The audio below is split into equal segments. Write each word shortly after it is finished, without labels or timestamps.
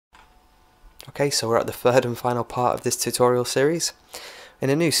Okay, so we're at the third and final part of this tutorial series. In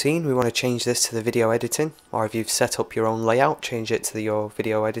a new scene, we want to change this to the video editing, or if you've set up your own layout, change it to your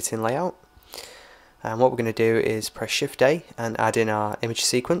video editing layout. And what we're going to do is press Shift A and add in our image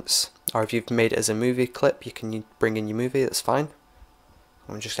sequence, or if you've made it as a movie clip, you can bring in your movie, that's fine. I'm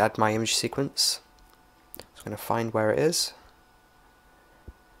going to just add my image sequence. I'm going to find where it is.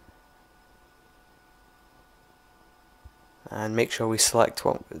 And make sure we select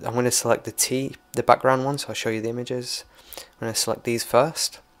what I'm going to select the background one, so I'll show you the images. I'm going to select these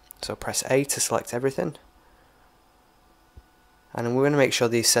first, so press A to select everything, and we're going to make sure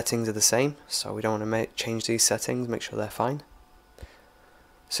these settings are the same, so we don't want to change these settings, make sure they're fine.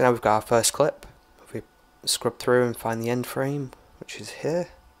 So now we've got our first clip. If we scrub through and find the end frame, which is here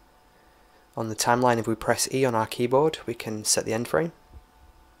on the timeline, if we press E on our keyboard, we can set the end frame.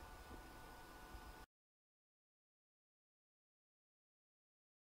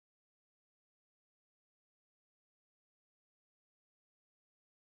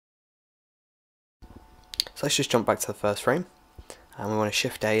 So let's just jump back to the first frame, and we want to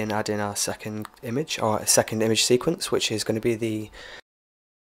Shift A and add in our second image, or a second image sequence, which is going to be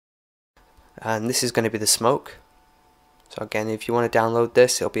this is going to be the smoke. So again, if you want to download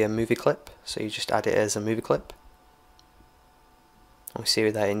this, it'll be a movie clip, so you just add it as a movie clip. And we see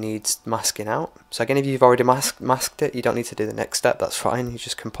that it needs masking out. So again, if you've already masked it, you don't need to do the next step, that's fine. You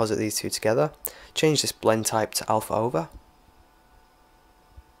just composite these two together. Change this blend type to alpha over.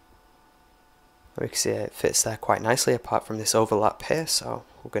 We can see it fits there quite nicely apart from this overlap here, so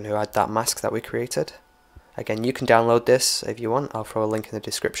we're going to add that mask that we created. Again, you can download this if you want, I'll throw a link in the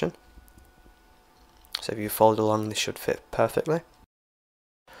description. So if you followed along, this should fit perfectly.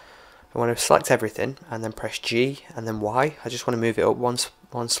 I want to select everything and then press G and then Y. I just want to move it up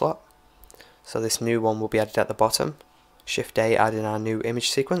one slot. So this new one will be added at the bottom. Shift A, add in our new image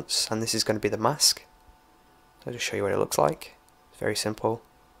sequence, and this is going to be the mask. So I'll just show you what it looks like. It's very simple.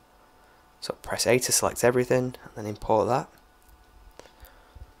 So press A to select everything and then import that.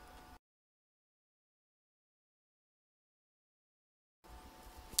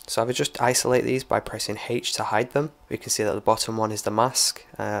 So I would just isolate these by pressing H to hide them. We can see that the bottom one is the mask,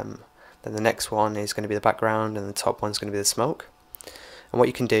 then the next one is going to be the background, and the top one is going to be the smoke. And what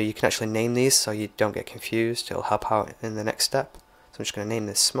you can do, you can actually name these so you don't get confused. It'll help out in the next step. So I'm just going to name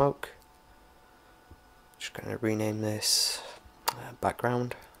this smoke. Just going to rename this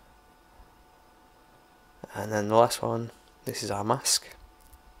background. And then the last one, this is our mask.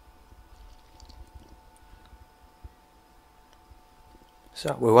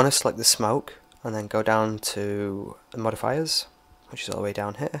 So we want to select the smoke and then go down to the modifiers, which is all the way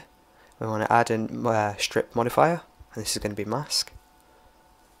down here. We want to add in strip modifier, and this is going to be mask.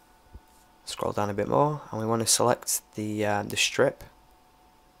 Scroll down a bit more, and we want to select the strip,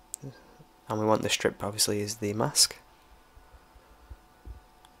 and we want the strip obviously is the mask.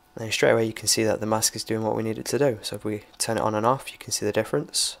 And then straight away you can see that the mask is doing what we need it to do. So if we turn it on and off, you can see the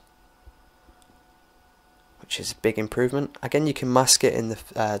difference, which is a big improvement. Again, you can mask it in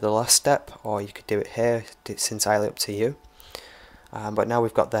the last step, or you could do it here. It's entirely up to you. But now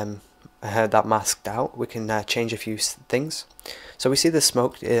we've got them that masked out, we can change a few things. So we see the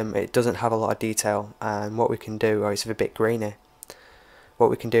smoke, it doesn't have a lot of detail, and what we can do, or it's a bit grainy. What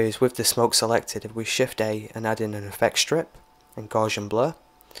we can do is with the smoke selected, if we Shift A and add in an effect strip and Gaussian blur.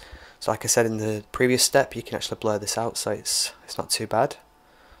 So like I said in the previous step, you can actually blur this out, so it's not too bad.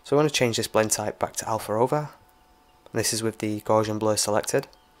 So we want to change this blend type back to alpha over. And this is with the Gaussian blur selected.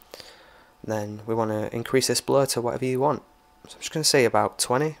 And then we want to increase this blur to whatever you want. So I'm just going to say about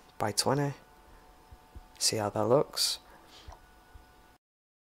 20 by 20. See how that looks.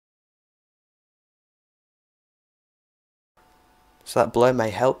 So that blur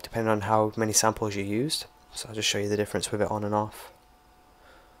may help depending on how many samples you used. So I'll just show you the difference with it on and off.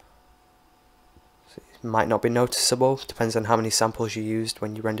 Might not be noticeable, depends on how many samples you used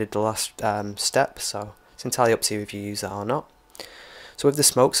when you rendered the last step, so it's entirely up to you if you use that or not. So with the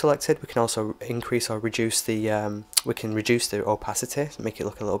smoke selected, we can also increase or reduce the opacity, make it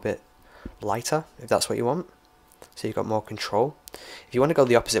look a little bit lighter if that's what you want, so you've got more control. If you want to go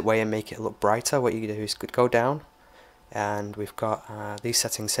the opposite way and make it look brighter, what you do is go down, and we've got these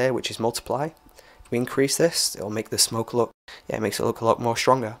settings here, which is multiply. If we increase this, it'll make the smoke look, it makes it look a lot more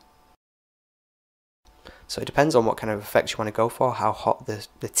stronger. So it depends on what kind of effects you want to go for, how hot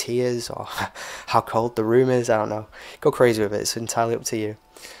the tea is, or how cold the room is, I don't know. Go crazy with it, it's entirely up to you.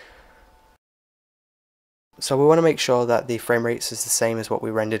 So we want to make sure that the frame rates is the same as what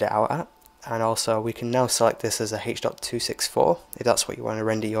we rendered it out at, and also we can now select this as a H.264 if that's what you want to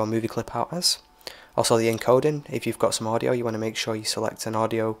render your movie clip out as. Also the encoding, if you've got some audio, you want to make sure you select an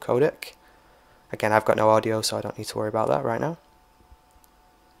audio codec. Again, I've got no audio, so I don't need to worry about that right now.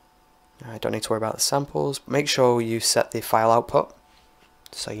 I don't need to worry about the samples. Make sure you set the file output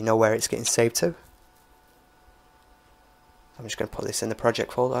so you know where it's getting saved to. I'm just going to put this in the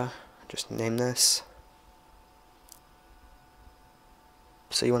project folder, just name this.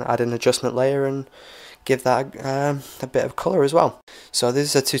 So you want to add an adjustment layer and give that a bit of colour as well. So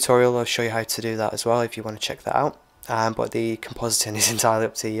this is a tutorial. I'll show you how to do that as well if you want to check that out. But the compositing is entirely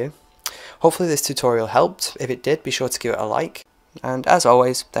up to you. Hopefully this tutorial helped. If it did, be sure to give it a like. And as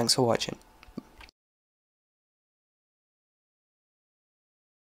always, thanks for watching.